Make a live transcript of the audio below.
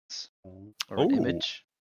or an Oh. image.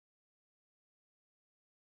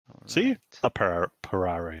 See? Alright. A prairie.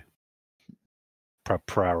 Prairie.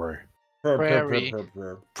 Prairie.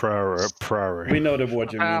 Prairie. We know the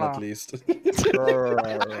word you mean at Ah. least.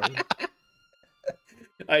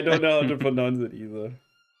 I don't know how to pronounce it either.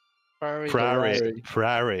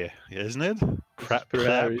 Prairie, isn't it?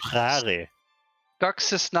 Prairie. Prairie.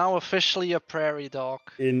 Dux is now officially a prairie dog.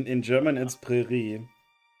 In German, it's Prärie.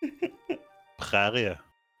 Prairie.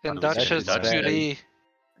 In What do we Dutch, say in it's Dutch? puree.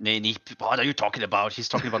 Nee, what are you talking about? He's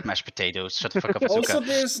talking about mashed potatoes. Shut the fuck up, Also,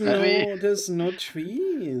 Azuka. there's no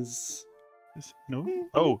trees. No?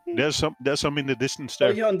 Oh, there's some in the distance Oh,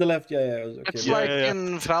 there. here on the left, yeah. Okay, It's Yeah, like yeah.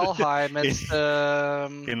 in Valheim. It's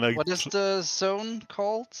In, like, what is the zone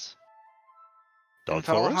called? In Dark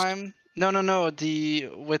Forest? Valheim? No. The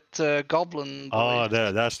with goblin. Oh,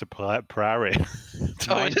 boys. that's the prairie.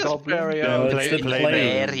 Oh, it is Goblin? prairie. No, Oh, it's the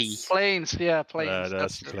plains. plains. Yeah, plains.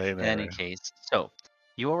 That's the plain In any area. case, so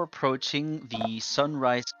you are approaching the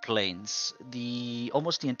Sunrise Plains.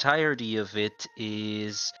 Almost the entirety of it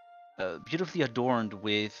is beautifully adorned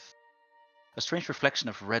with a strange reflection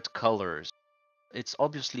of red colors. It's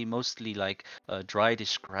obviously mostly like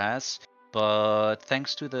driedish grass, but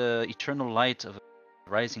thanks to the eternal light of a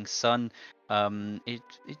rising sun, it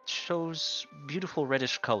shows beautiful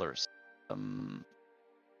reddish colors.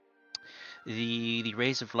 The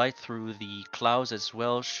rays of light through the clouds as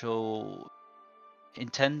well show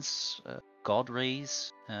intense god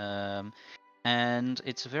rays, and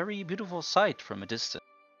it's a very beautiful sight from a distance.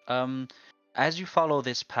 As you follow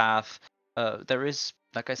this path, there is,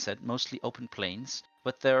 like I said, mostly open plains,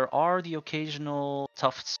 but there are the occasional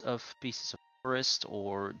tufts of pieces of forest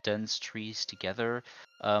or dense trees together.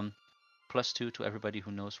 +2 to everybody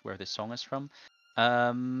who knows where this song is from.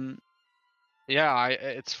 Yeah,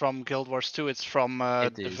 it's from Guild Wars 2. It's from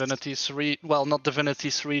It is. Divinity's Reach. Well, not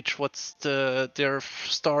Divinity's Reach. What's their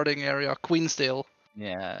starting area? Queensdale.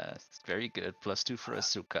 Yeah, it's very good. +2 for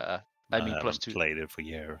Asuka. I I mean, haven't +2. played it for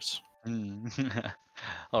years.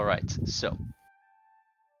 All right, so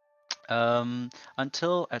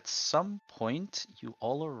until at some point you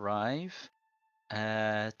all arrive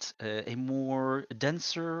at a more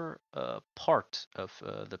denser part of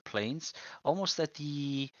the plains, almost at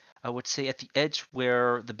I would say at the edge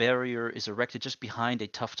where the barrier is erected, just behind a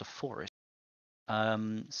tuft of forest.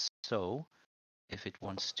 So if it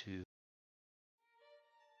wants to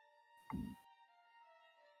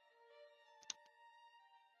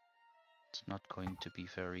it's not going to be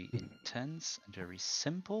very intense and very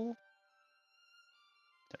simple.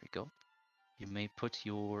 There you go. You may put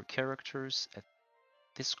your characters at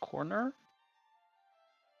this corner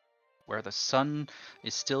where the sun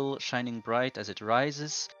is still shining bright as it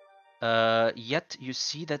rises. Yet you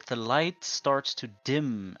see that the light starts to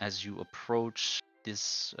dim as you approach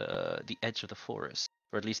this the edge of the forest,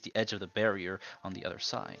 or at least the edge of the barrier on the other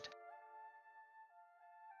side.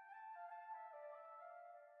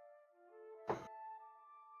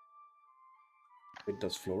 Wait,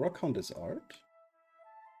 does Flora count as art?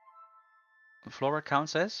 Flora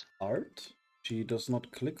counts as? Art? She does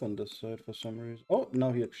not click on this side for some reason. Oh,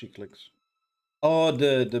 now here she clicks. Oh,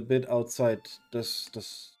 the bit outside.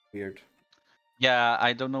 That's weird. Yeah,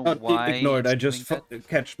 I don't know Oh, why. ignore it. it's I just doing that.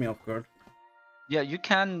 catch me off guard. Yeah, you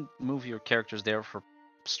can move your characters there for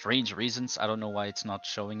strange reasons. I don't know why it's not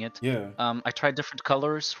showing it. Yeah. I tried different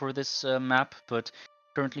colors for this map, but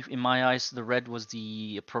currently, in my eyes, the red was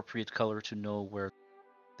the appropriate color to know where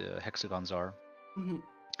the hexagons are.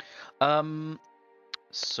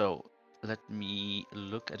 So let me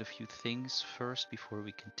look at a few things first before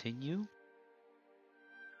we continue.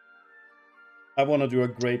 I want to do a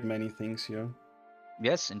great many things here.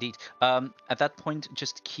 Yes, indeed. At that point,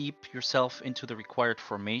 just keep yourself into the required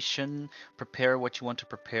formation. Prepare what you want to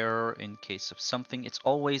prepare in case of something. It's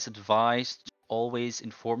always advised to always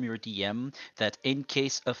inform your DM that in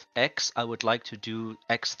case of X, I would like to do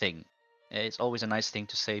X thing. It's always a nice thing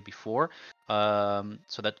to say before,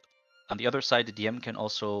 so that on the other side, the DM can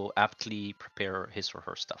also aptly prepare his or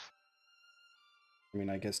her stuff. I mean,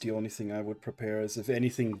 I guess the only thing I would prepare is if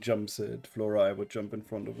anything jumps at Flora, I would jump in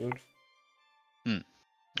front of it.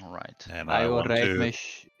 All right. And I will want rate to... my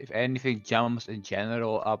if anything jumps in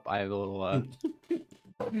general up, I will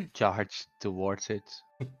charge towards it.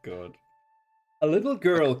 God. A little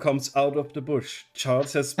girl comes out of the bush.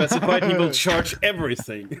 Charles has specified he will charge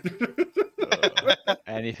everything.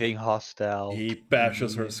 Anything hostile. He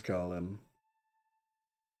bashes her skull in.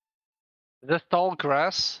 Is this tall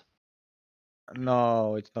grass?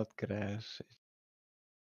 No, it's not grass.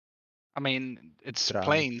 I mean, it's Brown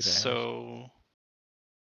plains, grass. so.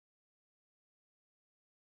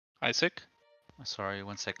 Isaac? Sorry,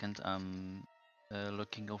 1 second. I'm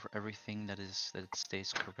looking over everything that it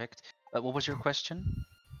stays correct. What was your question?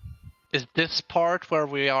 Is this part where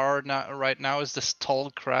we are now, right now, is this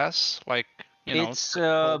tall grass? Like, you know, It's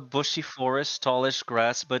typical- bushy forest, tallish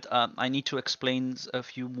grass, but I need to explain a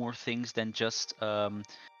few more things than just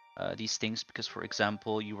these things because, for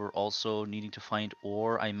example, you were also needing to find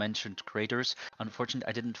ore. I mentioned craters. Unfortunately,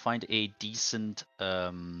 I didn't find a decent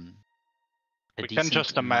we can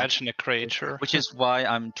just map, imagine a crater. which is why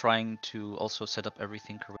I'm trying to also set up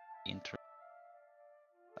everything correctly in terms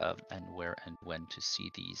and where and when to see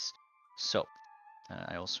these. So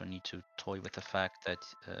I also need to toy with the fact that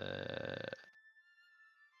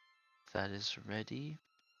that is ready.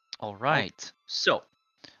 All right. So,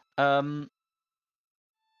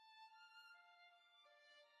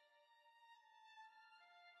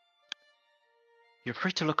 you're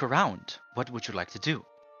free to look around. What would you like to do?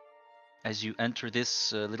 As you enter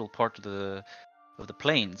this little part of the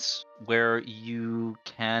plains, where you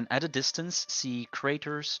can, at a distance, see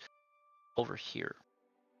craters over here.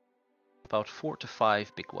 About 4 to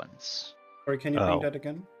 5 big ones. Sorry, can you ping that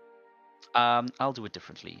again? I'll do it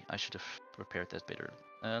differently. I should have prepared that better.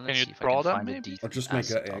 Let's you see if I draw can them, find a maybe? decent Or just make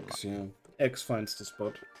asset a online. X, yeah. X finds the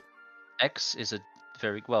spot. X is a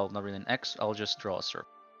very, well, not really an X. I'll just draw a circle.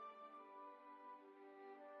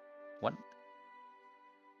 1,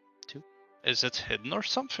 2. Is it hidden or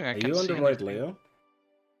something? I Are can't you on see the right anything. layer?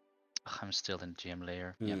 Ugh, I'm still in GM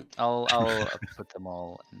layer. Hmm. Yeah, I'll put them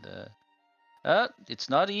all in the. It's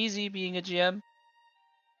not easy being a GM.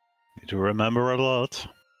 Need to remember a lot.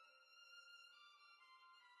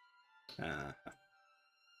 Ah.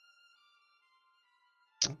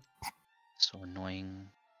 So annoying.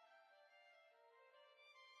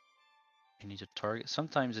 You need to target.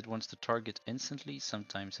 Sometimes it wants to target instantly.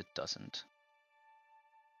 Sometimes it doesn't.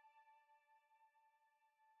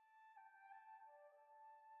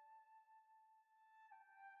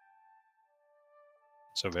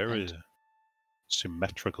 It's a very And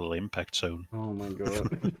symmetrical impact zone. Oh my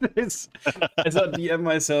god. As a DM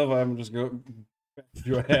myself, I'm just going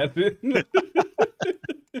your head in.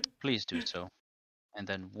 please do so. And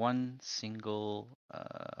then one single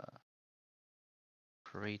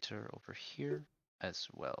crater over here as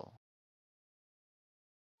well.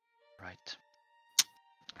 Right.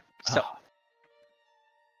 So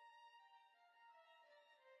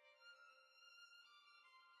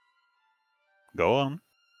Go on.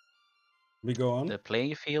 We go on. the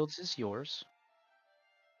playing fields is yours.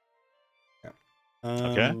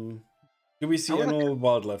 Okay. Do we see I wanna- any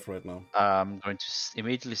wildlife right now? I'm going to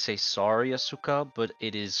immediately say sorry, Asuka, but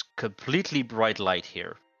it is completely bright light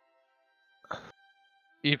here.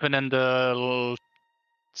 Even in the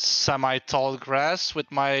semi-tall grass with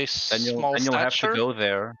my Then small you'll have to stature. go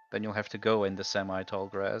there. Then you'll have to go in the semi-tall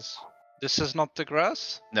grass. This is not the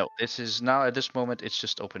grass. No, this is now at this moment it's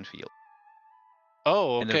just open field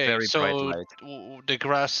Oh, in a okay. very bright So light the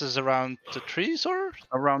grass is around the trees, or?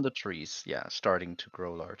 around the trees. Yeah, starting to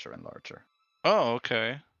grow larger and larger. Oh,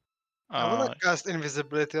 okay. I wanna cast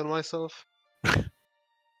invisibility on myself.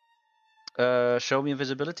 Show me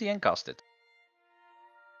invisibility and cast it.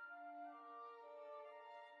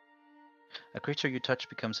 A creature you touch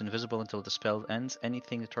becomes invisible until the spell ends.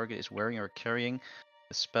 Anything the target is wearing or carrying,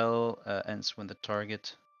 the spell ends when the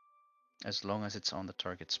target, as long as it's on the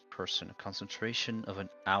target's person. A concentration of an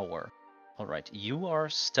hour. All right, you are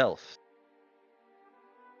stealth.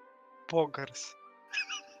 Poggers.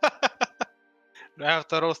 Do I have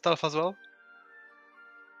to roll stealth as well?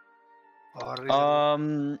 Or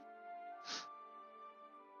is it...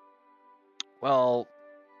 Well,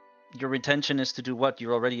 your intention is to do what?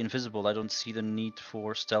 You're already invisible. I don't see the need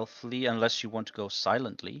for stealthily unless you want to go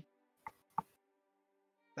silently.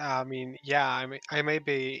 I mean, yeah, I may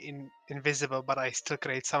be invisible, but I still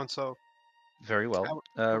create sound, so... Very well.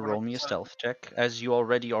 wanna Roll me a do stealth check as you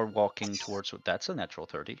already are walking towards. That's a natural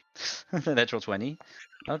 30, natural 20.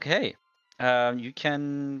 Okay. You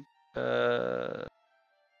can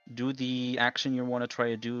do the action you want to try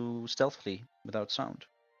to do stealthily without sound.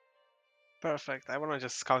 Perfect. I wanna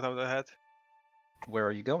just scout out ahead. Where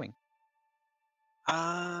are you going?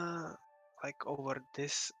 Like over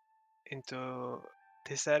this into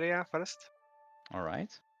this area first, All right.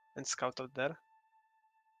 and scout out there.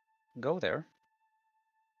 Go there.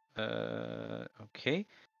 Okay.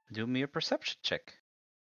 Do me a perception check.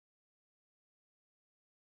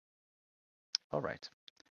 All right.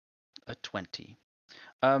 A 20.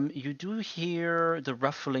 You do hear the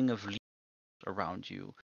ruffling of leaves around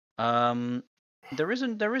you. There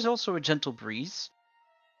is also a gentle breeze,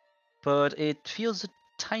 but it feels a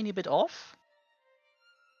tiny bit off.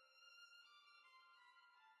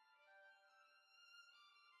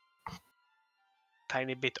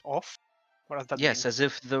 tiny bit off? What does that Yes, mean? as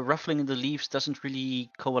if the ruffling in the leaves doesn't really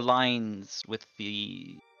co-align with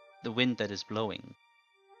the wind that is blowing.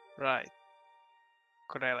 Right.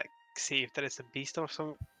 Could I like see if there is a beast of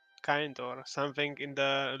some kind or something in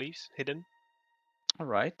the leaves hidden? All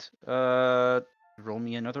right. Roll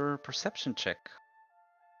me another perception check.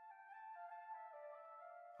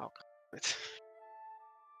 It's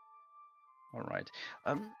All right.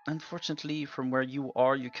 Unfortunately, from where you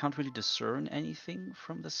are, you can't really discern anything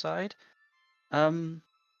from the side. Can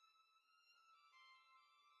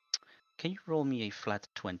you roll me a flat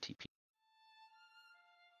 20, please?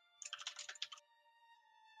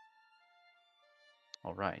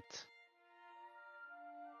 All right.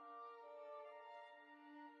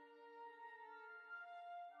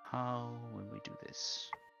 How will we do this?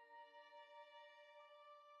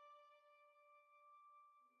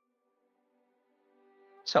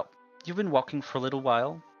 So, you've been walking for a little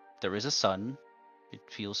while. There is a sun. It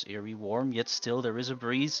feels eerie warm, yet still there is a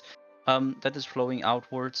breeze that is flowing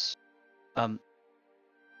outwards.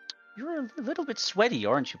 You're a little bit sweaty,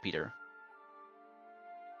 aren't you, Peter?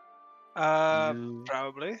 You...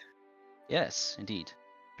 probably. Yes, indeed.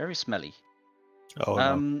 Very smelly. Oh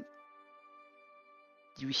no.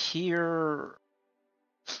 You hear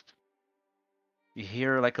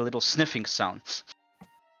like a little sniffing sound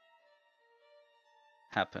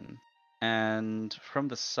happen, and from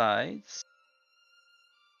the sides,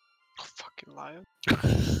 Oh, fucking lion.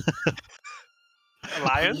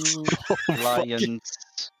 Lions?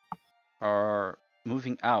 lions are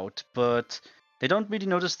moving out, but they don't really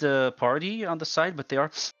notice the party on the side, but they are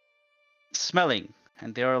smelling,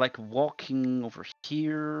 and they are like walking over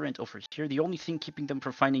here and over here. The only thing keeping them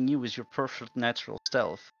from finding you is your perfect natural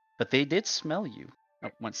stealth, but they did smell you. Oh,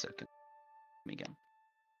 1 second. Me again.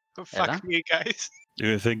 Oh, fuck Ella? me, guys. Do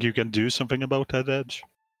you think you can do something about that edge?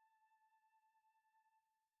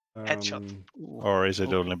 Headshot. Ooh. Or is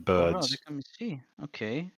it Oh, only oh, no, birds? let me see.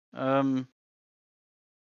 Okay. I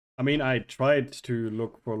mean, I tried to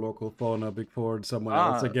look for local fauna before someone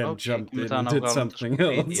else again okay. jumped in Kumutaan and ako did galing something sa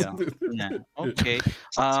else. Wikipedia. Yeah, okay.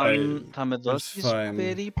 I- Tame it's dosis fine.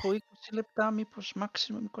 peripo siliptami pos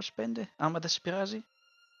maximum kospende. Ama despirazi.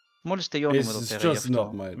 Moleste yon It's numero just per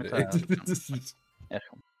not my day.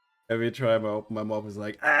 Every time I open my mouth, it's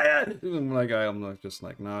like, ah! I'm like, I'm not just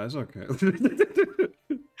like, no, it's okay.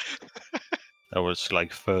 I was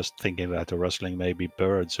like first thinking that the rustling may be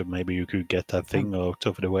birds, or maybe you could get that thing out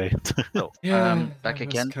of the way. So, yeah, back that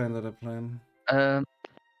again. was kind of the plan.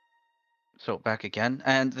 So back again,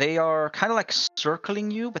 and they are kind of like circling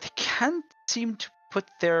you, but they can't seem to put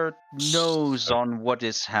their nose on what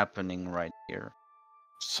is happening right here.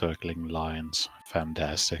 Circling lions,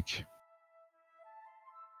 fantastic.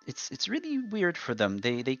 It's really weird for them.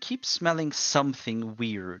 They keep smelling something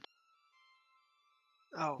weird.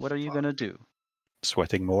 Oh, What are you fuck. gonna do?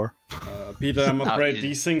 Sweating more. Peter, I'm afraid yeah.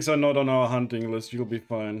 these things are not on our hunting list. You'll be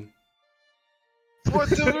fine. What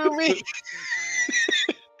do you mean?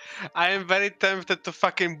 I am very tempted to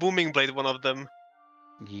fucking booming blade one of them.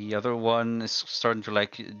 The other one is starting to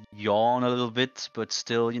like yawn a little bit, but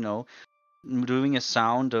still, doing a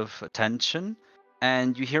sound of attention,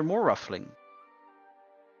 and you hear more ruffling.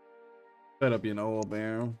 Better be an owl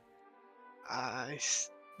bear.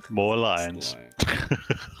 More lions.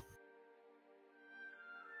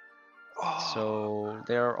 Oh. So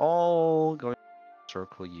they're all going to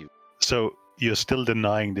circle you. So you're still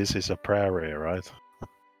denying this is a prairie, right?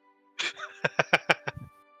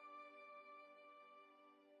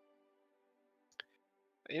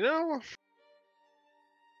 You know,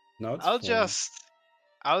 No, it's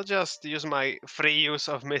I'll just use my free use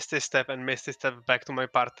of Misty Step and Misty Step back to my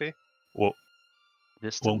party. Well,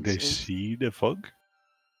 Distance won't they is- see the fog?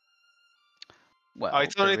 Well, Oh,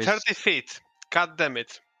 it's only there 30 feet. God damn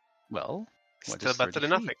it. Well, what Still is better 30 than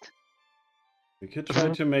nothing. feet? We could try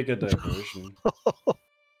to make a diversion.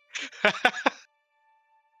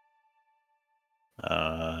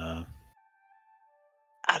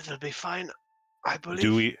 That'll be fine, I believe.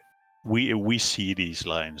 Do we see these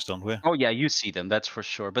lions, don't we? Oh yeah, you see them, that's for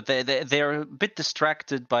sure. But they're a bit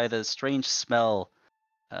distracted by the strange smell.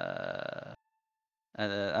 I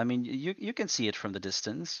mean, you can see it from the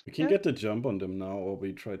distance. We can get the jump on them now, or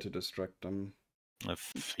we try to distract them. I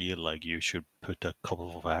feel like you should put a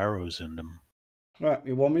couple of arrows in them. Alright,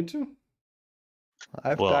 you want me to? I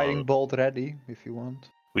have Well- guiding bolt ready if you want.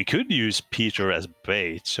 We could use Peter as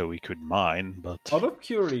bait so we could mine, but Out of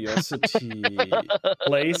curiosity,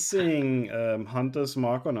 placing Hunter's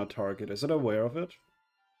mark on a target, is it aware of it?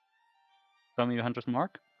 Show me your hunter's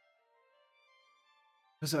mark.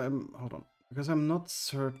 Because I'm not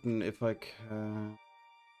certain if I can.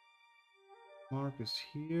 mark is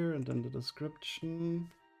here, and then the description.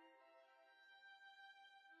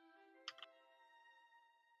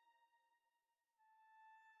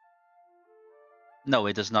 No,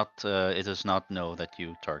 it does not. It does not know that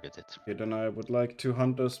you targeted. Okay, then I would like to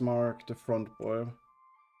Hunter's mark the front boy.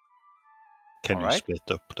 Can you Alright. split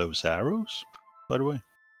up those arrows, by the way?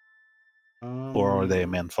 Or are they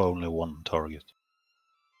meant for only one target?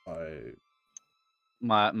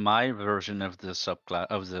 My version of the subclass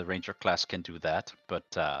of the ranger class can do that, but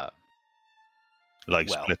Like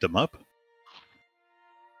well. split them up?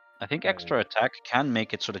 I think extra attack can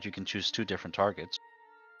make it so that you can choose 2 different targets.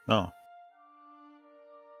 Oh.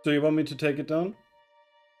 So you want me to take it down?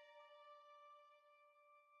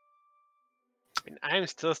 I mean, I'm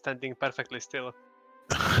still standing perfectly still.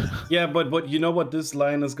 Yeah, but you know what this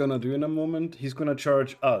lion is gonna do in a moment? He's gonna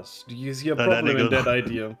charge us. Do you see a then problem he in that gonna-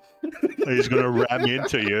 idea? He's gonna ram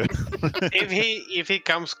into you. If he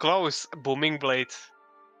comes close, booming blade.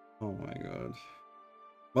 Oh my god.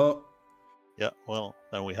 Well, Yeah, well,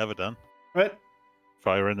 then we have it then. right.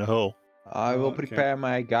 Fire in the hole. I will Okay. prepare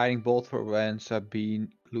my guiding bolt for when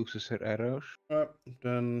Sabine loses her arrows.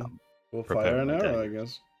 Then we'll prepare fire an my arrow, I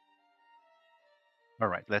daggers. guess. All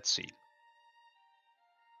right, let's see.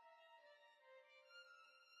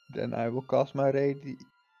 Then I will cast my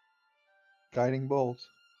guiding bolt.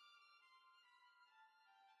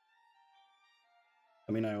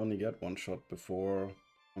 I mean, I only get one shot before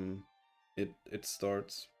it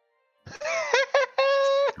starts.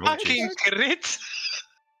 Oh, Fucking Jesus. crit!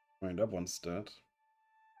 Right, that one's dead.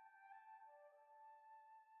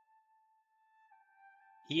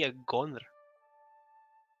 He a goner.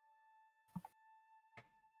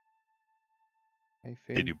 I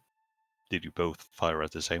think. Did you both fire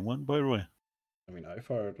at the same one, by the way? I mean, I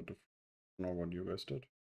fired at the. I don't know what you guys did.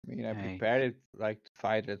 I mean, I Hey. prepared it like to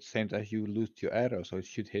fight at the same time as you lose your arrow, so it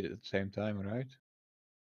should hit at the same time, right?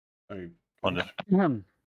 On the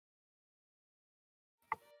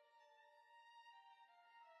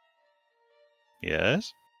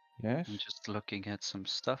Yes? Yes. I'm just looking at some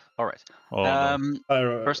stuff. All right. Oh,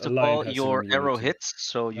 no. First of all, your arrow hits,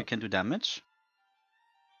 so you can do damage.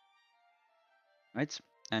 Right.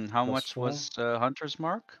 And how Plus much 4. was Hunter's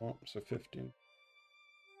mark? Oh, so 15.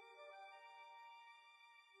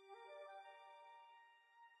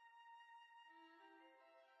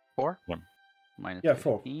 Four. 1. Minus Yeah,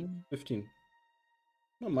 4. 15. 15.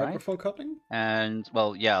 No, microphone cutting? And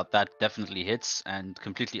well, yeah, that definitely hits and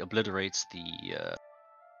completely obliterates the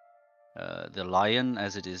lion,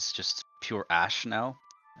 as it is just pure ash now.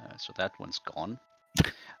 So that one's gone.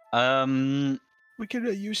 We could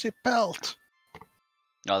use a belt.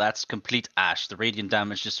 No, that's complete ash. The radiant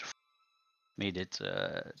damage just made it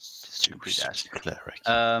just complete ash.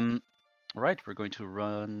 Cleric. Right, we're going to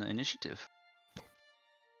run initiative.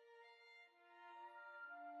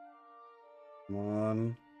 Come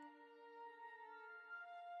on.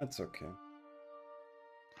 That's okay.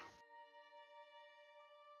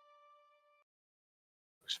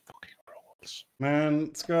 Those fucking rolls.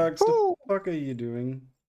 Man, Skaggs, the fuck are you doing?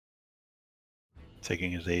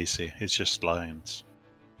 Taking it easy. It's just lions.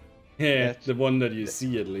 Yeah, That's- the one that you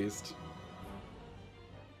see at least.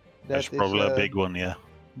 There's That is probably a big one, yeah.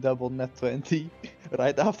 double net 20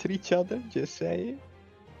 right after each other, just saying.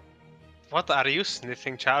 What are you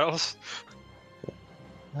sniffing, Charles?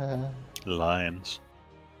 Lions.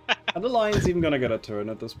 Are the lions even gonna get a turn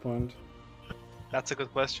at this point? That's a good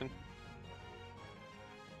question.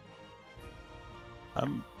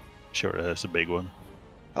 I'm sure there's a big one.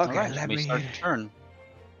 Okay, Alright, let we me start the turn.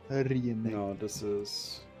 reenact. No, this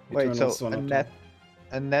is. Wait, Eternal so Sonata.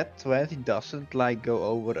 a net 20 doesn't like go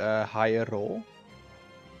over a higher roll?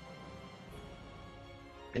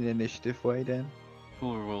 In initiative way then?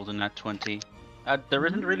 Who rolled a nat 20? There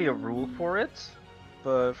isn't really a rule for it,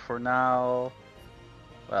 but for now,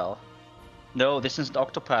 well, no, this isn't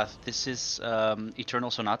Octopath. This is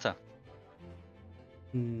Eternal Sonata.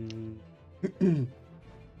 Hmm.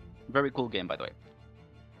 Very cool game, by the way.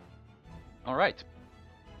 All right.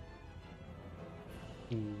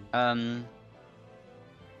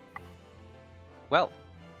 Well,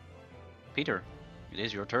 Peter, it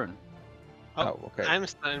is your turn. Oh, okay. I'm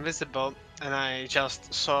still invisible, and I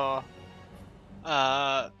just saw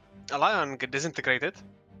a lion get disintegrated.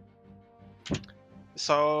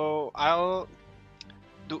 So I'll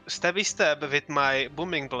do stabby stab with my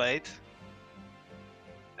booming blade.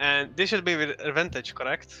 And this should be with advantage,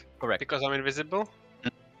 correct? Correct. Because I'm invisible?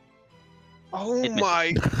 Oh It misses.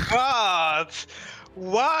 my god!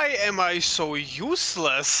 Why am I so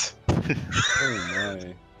useless? Oh my.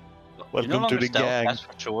 You're Welcome no to longer the stealth, gang. that's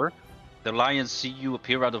for sure. The lions see you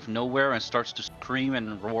appear out of nowhere and starts to scream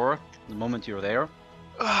and roar the moment you're there.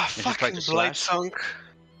 Ah, As you try fucking to Blade slash. Sunk.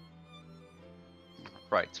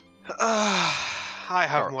 Right. I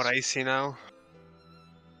have more Charles. AC now.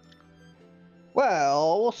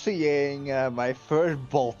 Well, seeing my first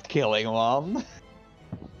bolt killing one.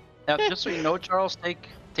 Now, just so you know, Charles,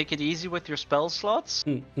 take it easy with your spell slots.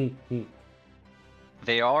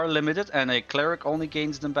 They are limited, and a cleric only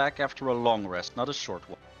gains them back after a long rest, not a short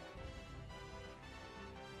one.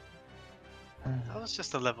 That was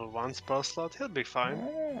just a level 1 spell slot. He'll be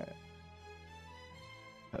fine.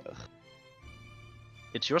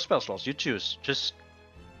 It's your spell slots. You choose. Just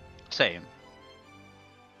saying.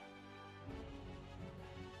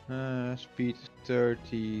 Speed is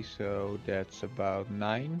 30, so that's about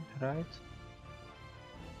 9, right?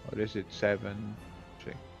 Or is it 7?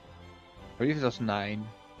 Check. I believe it was 9.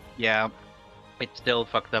 Yeah, it's still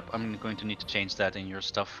fucked up. I'm going to need to change that in your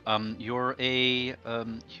stuff. You're a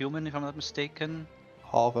human, if I'm not mistaken.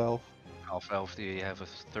 Half elf. Half elf. You have a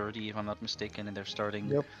 30, if I'm not mistaken, and they're starting.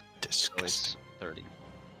 Yep. So it's Disgusting. 30.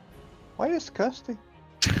 Why disgusting?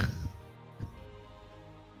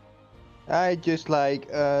 I just like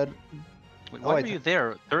Wait, why wait. were you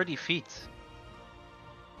there? 30 feet.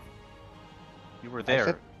 You were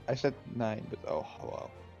there. I said 9, but oh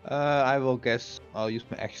wow. I will guess I'll use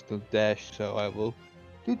my action to dash, so I will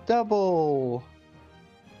do double.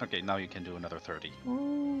 Okay, now you can do another 30.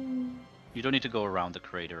 Ooh. You don't need to go around the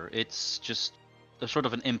crater. It's just a sort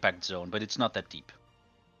of an impact zone, but it's not that deep.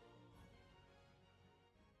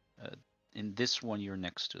 In this one, you're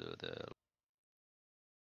next to the...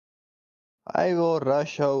 I will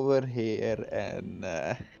rush over here and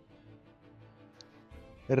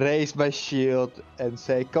raise my shield and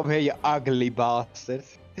say, "Come here, you ugly bastard."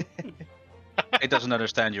 It doesn't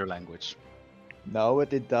understand your language. No,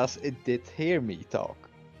 but it does. It did hear me talk.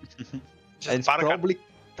 And Just it's bark at- probably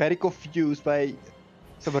very confused by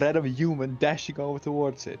some random human dashing over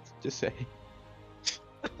towards it. Just saying.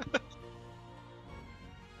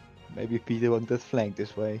 Maybe Peter won't get flanked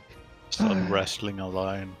this way. Start wrestling a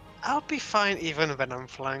lion. I'll be fine even when I'm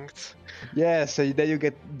flanked. Yeah, so then you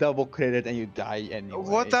get double credit and you die anyway.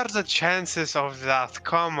 What are the chances of that?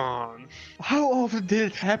 Come on. How often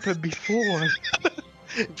did it happen before?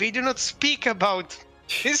 We do not speak about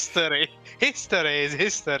history. History is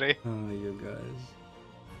history. Oh, you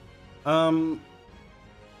guys.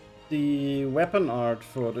 The weapon art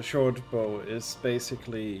for the short bow is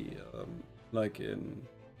basically like in.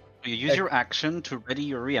 You use your action to ready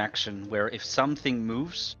your reaction, where if something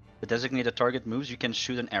moves, the designated target moves, you can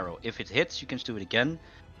shoot an arrow. If it hits, you can do it again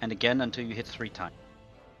and again until you hit 3 times.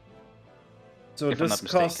 So if I'm this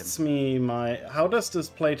not costs mistaken. me my. How does this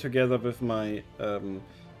play together with my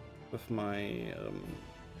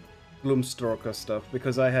Gloomstalker stuff?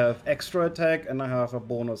 Because I have extra attack and I have a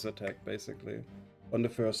bonus attack basically on the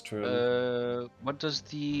first turn. What does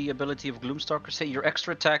the ability of Gloomstalker say? Your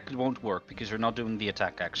extra attack won't work because you're not doing the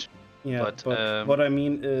attack action. Yeah, but, but what I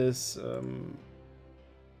mean is,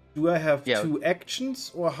 do I have Yeah. 2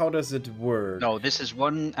 actions or how does it work? No, this is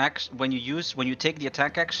one action. When you take the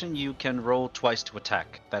attack action, you can roll twice to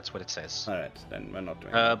attack. That's what it says. All right, then we're not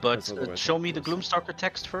doing that. But because otherwise show I'll me the lose. Gloomstalker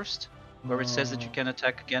text first, where it says that you can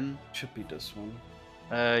attack again. Should be this one.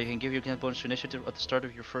 You can give your bonus to initiative at the start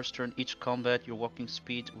of your first turn. Each combat, your walking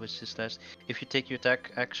speed with his slash. If you take your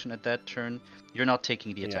attack action at that turn, you're not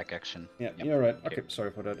taking the Yeah. attack action. Yeah, Yep. you're right. Okay. Okay,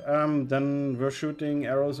 sorry for that. Then we're shooting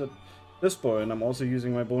arrows at this boy, and I'm also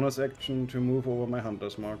using my bonus action to move over my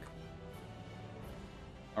hunter's mark.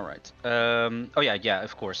 All right. Oh yeah,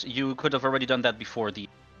 of course. You could have already done that before the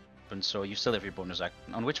open, so you still have your bonus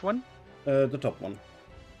action. On which one? The top one.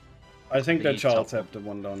 I think The that Charles top have the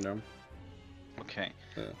one down there. Okay.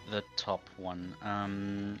 Yeah. The top one.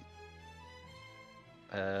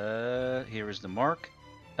 Here is the mark.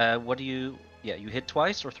 What do you? Yeah, you hit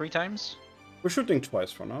twice or 3 times. We're shooting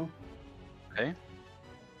twice for now. Okay.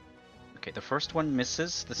 Okay, the first one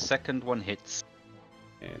misses. The second one hits.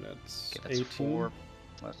 Okay, that's, Okay, that's 18. 4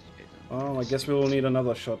 plus 8. Oh, I guess we will need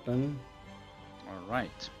another shot then. All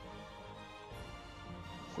right.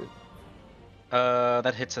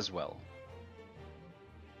 That hits as well.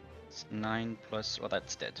 It's 9 plus. Well,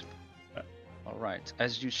 that's dead. Yeah. All right.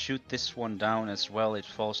 As you shoot this one down as well, it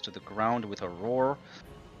falls to the ground with a roar.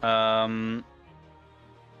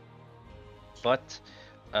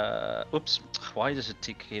 Oops. Why does it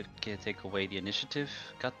take away the initiative?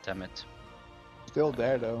 God damn it. Still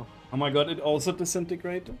there though. Oh my god, it also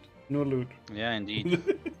disintegrated? No loot. Yeah, indeed.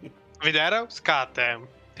 With arrows? God damn.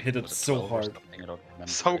 Hit it Was so 12 or hard. something, I don't remember.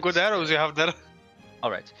 Some good It's- arrows you have there. All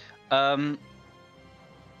right.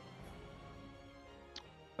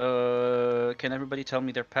 Can everybody tell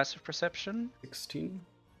me their passive perception? 16.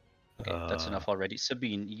 Okay, that's enough already.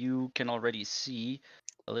 Sabine, you can already see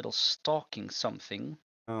a little stalking something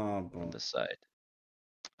Oh, from boy. the side.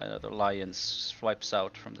 Another lion swipes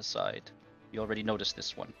out from the side. You already noticed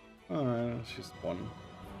this one. She's one.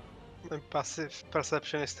 My passive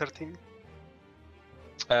perception is 13.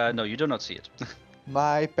 No, you do not see it.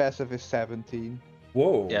 My passive is 17.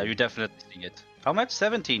 Whoa. Yeah, you definitely see it. How much?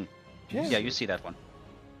 17. Yeah, you Jesus. see that one.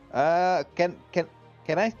 Can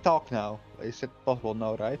I talk now? Is it possible?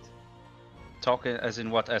 No, right? Talk as in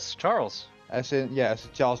what? As Charles? As in, yeah, as a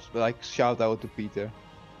child, like shout out to Peter.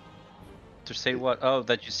 To say what? Oh,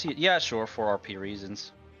 that you see it. Yeah, sure, for RP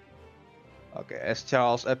reasons. Okay, as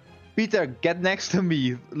Charles. Peter, get next to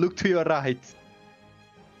me. Look to your right.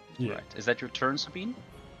 Yeah. Right. Is that your turn, Sabine?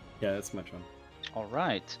 Yeah, it's my turn. All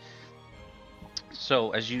right.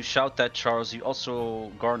 So as you shout that, Charles, you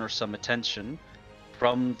also garner some attention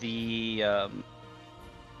from the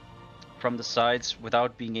sides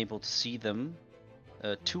without being able to see them.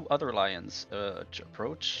 Two other lions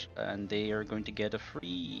approach, and they are going to get a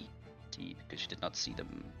free T because you did not see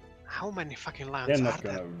them. How many fucking They're lions are not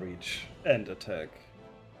there? gonna reach and attack.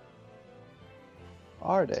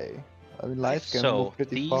 Are they? I mean, lights can So move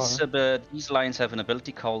pretty far. these lions have an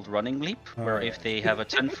ability called Running Leap, Oh, where yeah. if they have a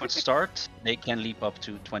 10-foot start, they can leap up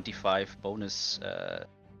to 25 bonus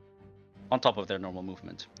on top of their normal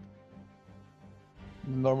movement.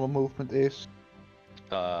 Normal movement is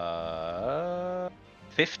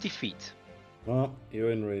 50 feet. Well,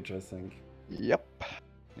 you're in rage, I think. yep.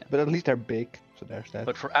 Yeah. But at least they're big, so there's that.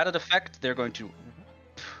 But for added effect, they're going to.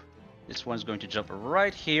 This one's going to jump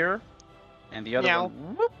right here, and the other Meow.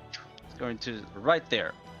 one is going to right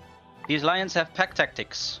there. These lions have pack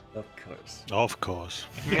tactics. Of course. Of course.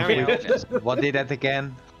 Meow, meow. Yes. What did that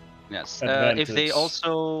again? Yes. If Advantage. they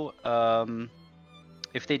also,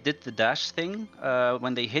 if they did the dash thing,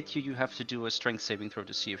 when they hit you, you have to do a strength saving throw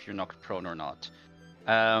to see if you're knocked prone or not.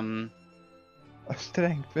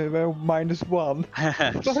 Strength, we're -1.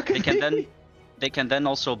 They can then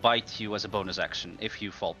also bite you as a bonus action if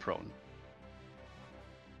you fall prone.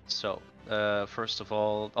 So, first of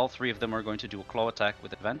all three of them are going to do a claw attack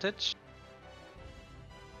with advantage.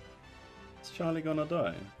 Is Charlie gonna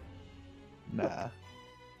die? Nah.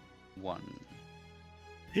 1,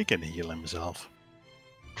 He can heal himself.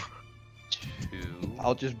 2,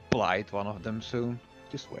 I'll just blight one of them soon.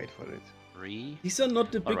 Just wait for it. 3. These are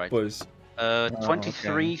not the big Alright. boys.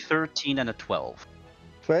 23, 13, and a 12.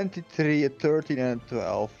 23, a 13, and a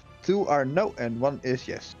 12. 2 are no, and 1 is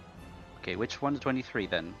yes. Okay, which one? 23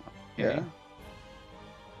 then. Yeah. Okay.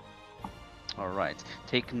 Alright.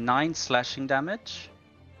 Take 9 slashing damage.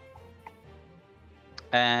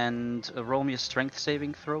 And roll me a strength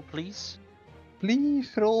saving throw, please.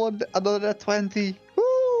 Please roll another 20.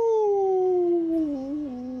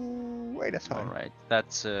 Woo! Wait, that's fine. Alright,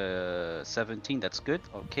 that's 17, that's good.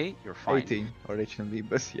 Okay, you're fine. 18 originally,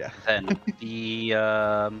 but yeah. Then the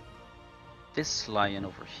this lion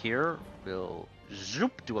over here will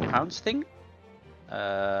zoop, do a pounce thing.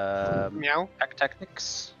 Meow. Pack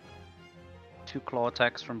tactics. 2 claw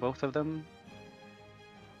attacks from both of them.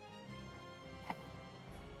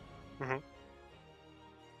 Mhm.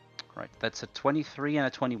 Right, that's a 23 and a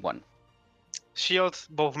 21. Shield,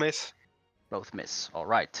 both miss. Both miss. All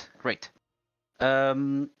right, great.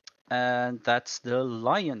 And that's the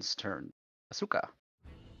lion's turn. Asuka.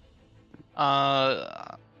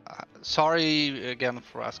 Sorry again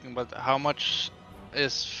for asking, but how much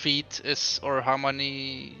is feet or how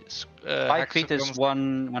many 5 feet is hexagons?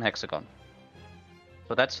 one hexagon.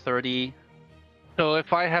 So that's 30. So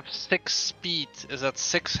if I have 6 speed, is that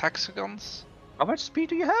 6 hexagons? How much speed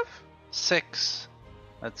do you have? 6.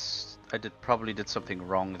 That's probably did something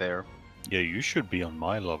wrong there. Yeah, you should be on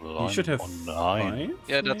my level. You I'm should have on 9. 5.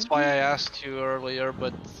 Yeah, that's why I asked you earlier,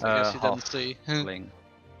 but I guess you didn't see. Halfling.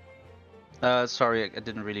 Sorry, I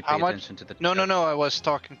didn't really pay How much? attention to the. No, I was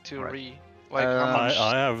talking to Alright. Ree. Like Uh, how much?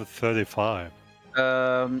 I have 35.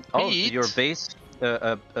 Your Feet?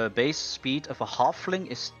 base speed of a halfling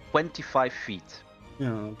is 25 feet.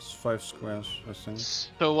 Yeah, it's 5 squares, I think.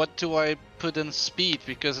 So what do I put in speed?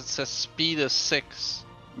 Because it says speed is 6.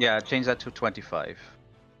 Yeah, change that to 25.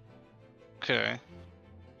 Okay.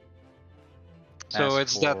 So As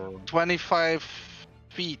it's for- that 25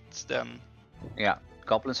 feet then. Yeah,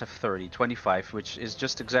 goblins have 30, 25, which is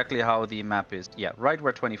just exactly how the map is. Yeah, right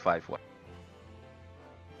where 25 was.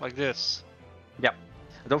 Like this. Yeah.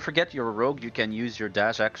 Don't forget you're a rogue, you can use your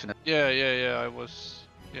dash action. Yeah, I was.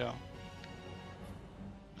 Yeah.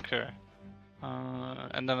 Okay.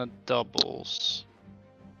 And then it doubles.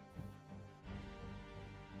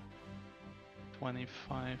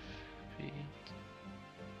 25 feet.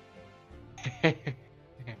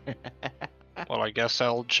 Well, I guess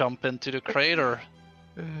I'll jump into the crater.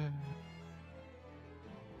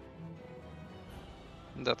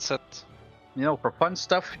 That's it. You know, for fun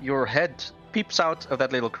stuff, your head peeps out of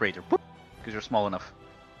that little crater. Because you're small enough.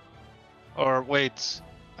 Or wait,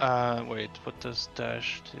 what does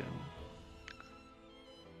dash do?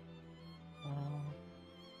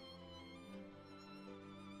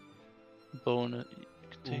 Bonus.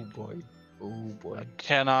 Oh boy. Oh boy.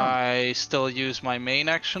 Can I still use my main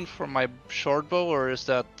action for my short bow, or is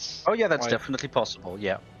that? Oh yeah, that's Why- definitely possible,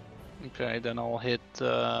 yeah. Okay, then I'll hit.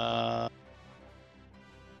 I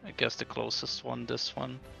guess the closest one. This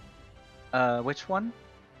one. Which one?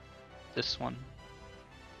 This one.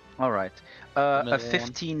 Alright. The A middle one.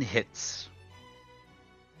 15 hits.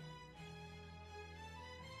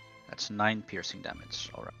 That's 9 piercing damage,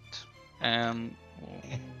 alright. And.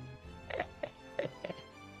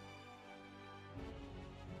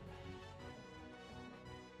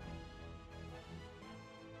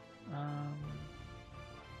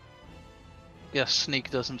 Yeah, sneak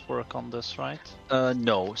doesn't work on this, right?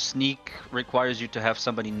 No. Sneak requires you to have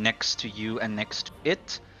somebody next to you and next to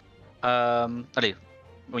it. Allez,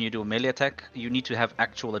 when you do a melee attack, you need to have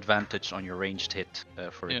actual advantage on your ranged hit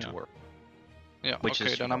for it to Yeah. work. Yeah. Which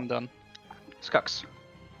okay, is, then I'm done. Skux.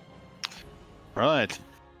 Right.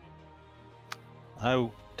 I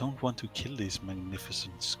don't want to kill these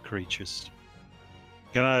magnificent creatures.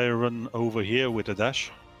 Can I run over here with a dash?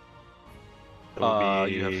 That would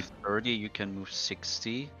be- You have 30, you can move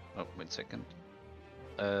 60. Oh, wait a second.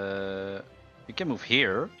 You can move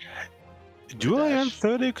here. Do I have dash.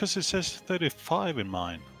 30? Because it says 35 in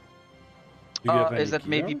mine. Do you have any Is that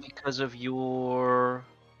maybe gear? because of your...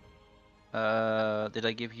 did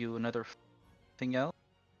I give you another thing else?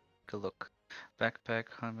 Take a look. Backpack,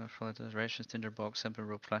 hammer, flatters, rations, tinderbox, sample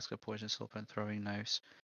rope, flask of poison, soap, and throwing knives.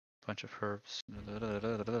 Bunch of herbs.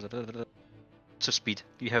 Boots of speed.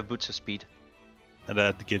 You have boots of speed. And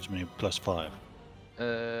that gives me +5.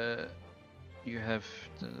 You have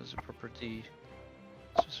the property.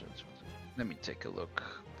 Let me take a look.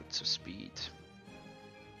 Boots of speed.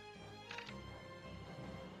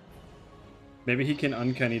 Maybe he can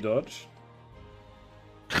uncanny dodge.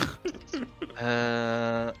 To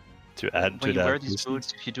add to When you that wear these distance.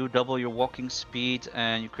 boots, if you do double your walking speed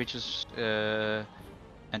and your creatures and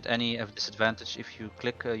any of disadvantage, if you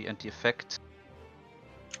click and the effect.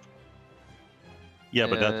 Yeah,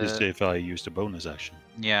 but that is uh, if I use the bonus action.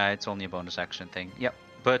 Yeah, it's only a bonus action thing. Yep.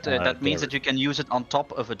 But that there means that you can use it on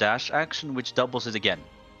top of a dash action, which doubles it again.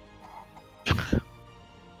 What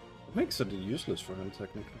makes it useless for him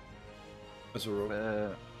technically? As a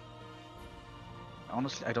rogue.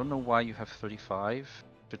 Honestly, I don't know why you have 35.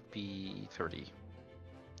 Should be 30.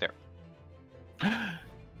 There.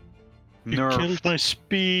 You killed my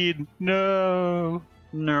speed. No.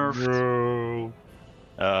 Nerfed.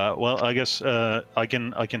 No. Well, I guess I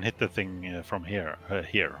can hit the thing from here.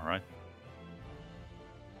 Here, right?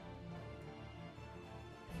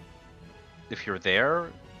 If you're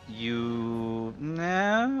there, you...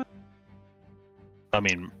 Nah. I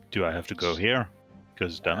mean, do I have to go here?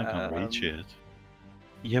 Because then I can't reach it.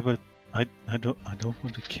 Yeah, but I don't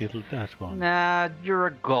want to kill that one. Nah, you're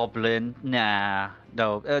a goblin. Nah.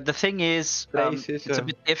 No. The thing is, it's a Racism.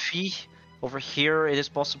 bit iffy. Over here, it is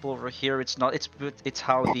possible. Over here, it's not. It's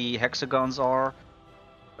how the hexagons are.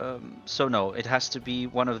 So no, it has to be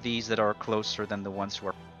one of these that are closer than the ones who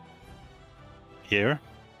are. Here?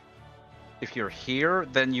 If you're here,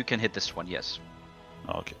 then you can hit this one. Yes.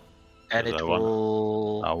 Okay. And Because it I want-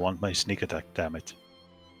 will. I want my sneak attack. Damn it.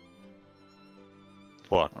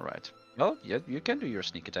 What? All right. Well, yeah, you can do your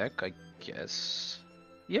sneak attack, I guess.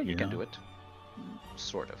 Yeah, you can Yeah. do it.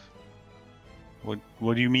 Sort of.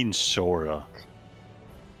 What do you mean, Sora?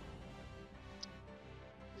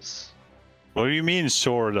 What do you mean,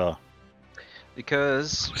 Sorda?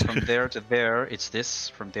 Because from there to there, it's this.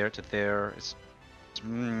 From there to there, it's.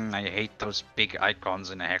 I hate those big icons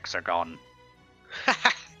in a hexagon.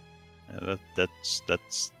 Yeah,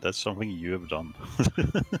 that's something you have done.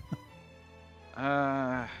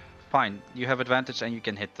 Fine. You have advantage and you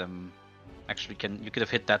can hit them. Actually, you could have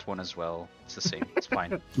hit that one as well. It's the same. It's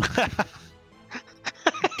fine.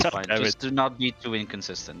 It's fine. Damn Just do not be too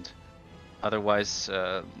inconsistent. Otherwise,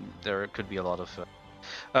 there could be a lot of.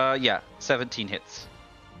 Yeah, 17 hits.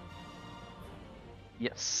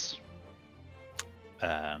 Yes.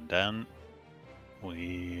 And then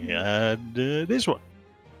we add this one.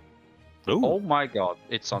 Oh Oh, my god,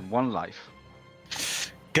 it's on 1 life.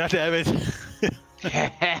 God damn it!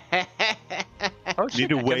 Oh shit,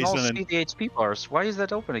 to I can waste all on see the HP bars. Why is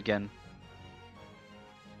that open again?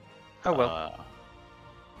 Oh well.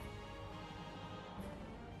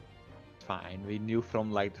 Fine, we knew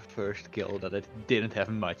from like the first kill that it didn't have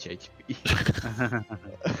much HP.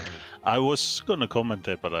 I was gonna comment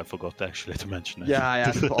it, but I forgot actually to mention it. Yeah, I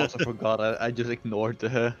also forgot. I just ignored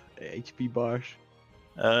the HP bars.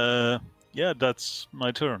 Yeah, that's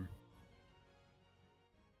my turn.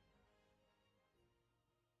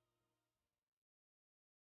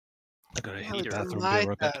 I gotta hit the Well, bathroom my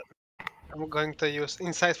here a bit. turn. I'm going to use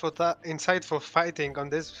insightful fighting on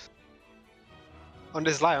this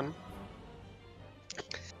lion.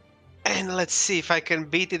 And let's see if I can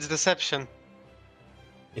beat its deception.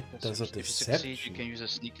 It Yes, does a if you succeed, you deception. can use a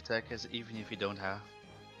sneak attack as even if you don't have.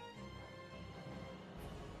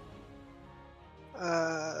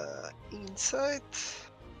 Insight.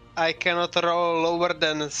 I cannot roll lower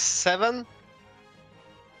than 7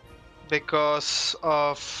 because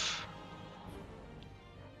of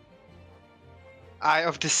Eye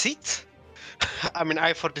of Deceit. I mean,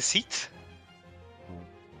 Eye for Deceit. Oh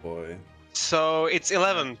boy. So it's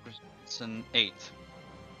 11. It's an 8.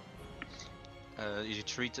 You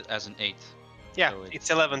treat it as an 8. Yeah, So it's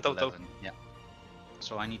 11 total. 11, yeah.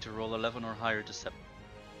 So I need to roll 11 or higher deception.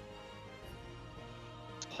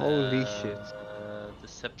 Holy shit.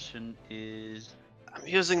 Deception is. I'm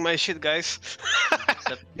using my shit, guys.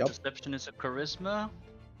 Yup. Deception is a charisma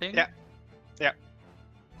thing? Yeah.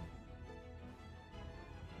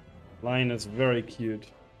 Lion is very cute.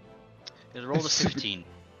 It rolled a 15.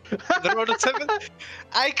 The roll of 7.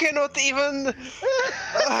 I cannot even.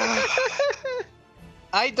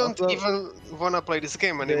 I don't Well, even wanna play this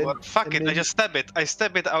game anymore. Fuck it, I just stab it. I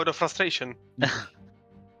stab it out of frustration.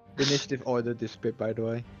 The initiative ordered this bit, by the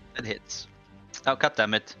way. It hits. Oh, god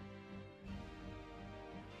damn it.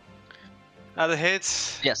 Other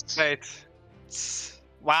hits. Yes. Wait.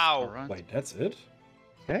 Wow. Alright. Wait, that's it?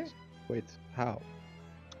 Okay. Wait, how?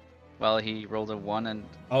 Well, he rolled a 1 and.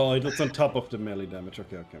 Oh, it's on top of the melee damage.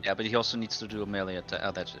 Okay, okay. Yeah, but he also needs to do a melee attack.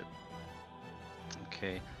 Oh, that's it.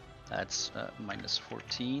 Okay. That's minus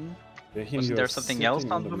 14. Yeah, Wasn't you're there something else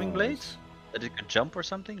sitting on the Booming mouse. Blade? That it could jump or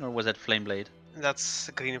something? Or was that Flame Blade? That's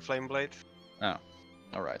a green flame blade. Oh.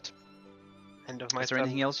 Alright. End of my Is there turn.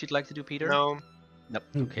 anything else you'd like to do, Peter? No. Nope.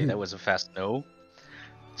 Okay, that was a fast no.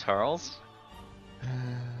 Charles?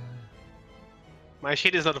 My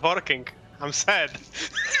shit is not working. I'm sad.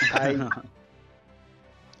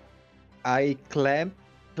 I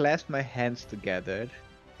clasp my hands together,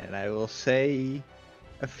 and I will say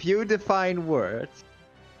a few divine words.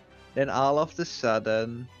 Then all of a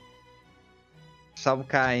sudden, some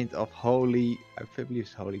kind of holy, I believe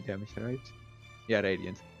it's holy damage, right? Yeah,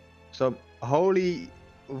 radiant. Some holy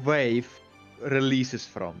wave releases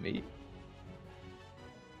from me,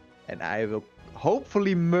 and I will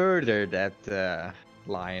hopefully murder that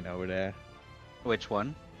lion over there. Which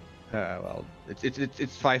one? Well,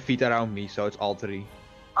 it's 5 feet around me, so it's all 3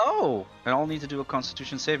 Oh! And I'll need to do a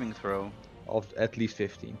Constitution saving throw. of at least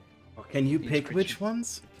 15. Oh, can you Each pick creature. which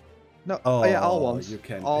ones? No, oh yeah, all Oh, ones. you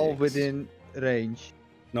can all pick. within range.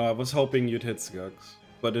 No, I was hoping you'd hit Skugs,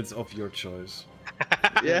 but it's of your choice.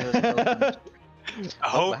 Yeah.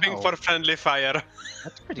 Hoping wow. for friendly fire.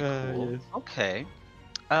 That's pretty cool. Yes. Okay.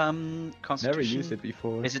 Constitution. Never used it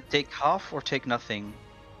before. Is it take half or take nothing?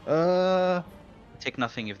 Uh, Take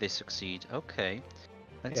nothing if they succeed. Okay.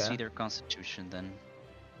 Let's Yeah. see their Constitution then.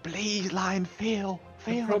 please, lion, fail,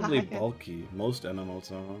 They're fail. probably lion. bulky. Most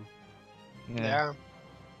animals are. Yeah.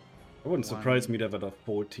 It wouldn't One. surprise me to have a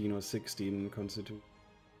 14 or 16 constitution.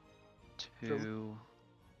 2,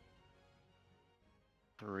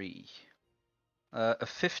 3. A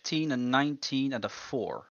 15, a 19, and a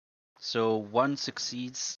 4. So one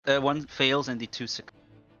succeeds, one fails, and the 2 succeed.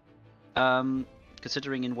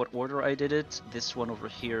 Considering in what order I did it, this one over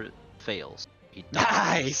here fails. He dies.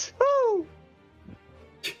 Nice. Woo!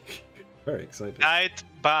 Very excited. Died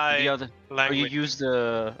by The other, or you language. used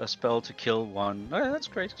a spell to kill one. Oh, that's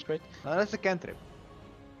great. That's great. No, that's a cantrip.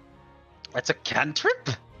 That's a cantrip.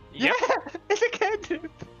 Yep. It's a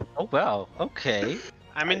cantrip. Oh wow. Okay.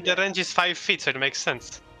 I mean, the range is 5 feet, so it makes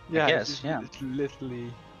sense. Yeah, guess, yeah. It's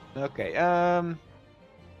literally. Okay. I'm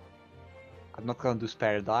not gonna do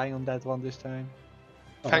spare die on that one this time.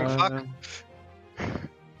 Thank fuck.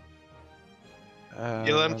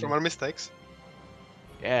 You learn Um, from our mistakes.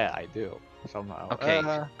 Yeah, I do somehow. Okay.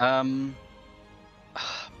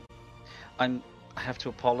 I have to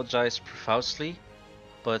apologize profusely,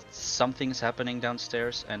 but something's happening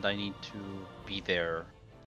downstairs, and I need to be there